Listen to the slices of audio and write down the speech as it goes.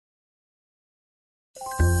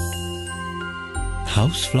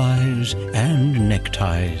Houseflies and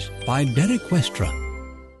Neckties by Westra.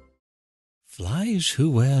 Flies who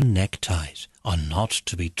wear neckties are not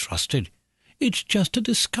to be trusted. It's just a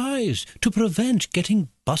disguise to prevent getting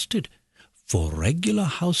busted. For regular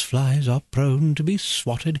houseflies are prone to be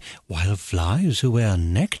swatted, while flies who wear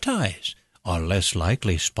neckties are less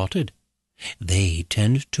likely spotted. They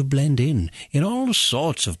tend to blend in all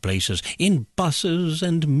sorts of places, in buses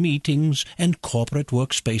and meetings and corporate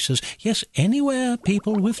workspaces. Yes, anywhere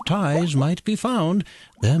people with ties might be found,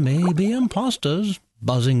 there may be imposters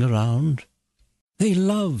buzzing around. They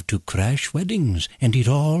love to crash weddings and eat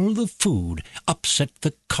all the food, upset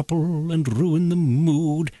the couple and ruin the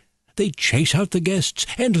mood. They chase out the guests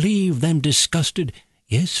and leave them disgusted.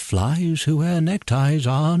 Yes, flies who wear neckties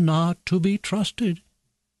are not to be trusted.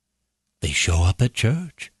 They show up at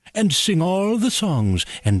church and sing all the songs,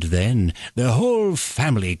 and then their whole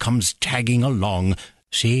family comes tagging along.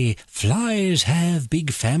 See, flies have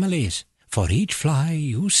big families. For each fly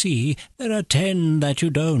you see, there are 10 that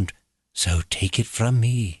you don't. So take it from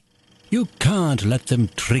me, you can't let them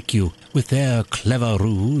trick you with their clever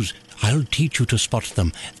ruse. I'll teach you to spot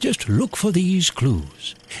them. Just look for these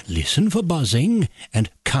clues. Listen for buzzing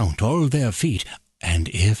and count all their feet. And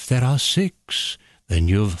if there are 6, then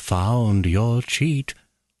you've found your cheat.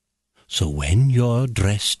 So when you're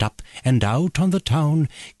dressed up and out on the town,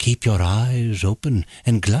 keep your eyes open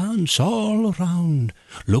and glance all around.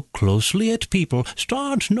 Look closely at people,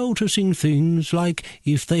 start noticing things like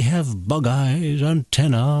if they have bug eyes,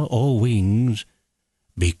 antennae, or wings.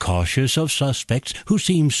 Be cautious of suspects who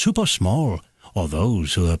seem super small, or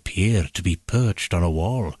those who appear to be perched on a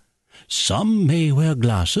wall. Some may wear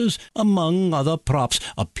glasses, among other props,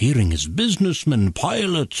 appearing as businessmen,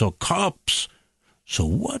 pilots, or cops. So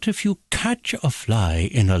what if you catch a fly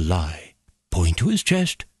in a lie? Point to his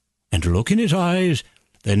chest and look in his eyes,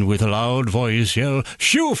 then with a loud voice yell,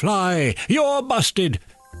 "Shoo fly, you're busted!"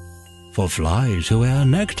 For flies who wear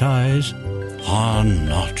neckties are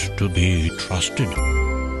not to be trusted.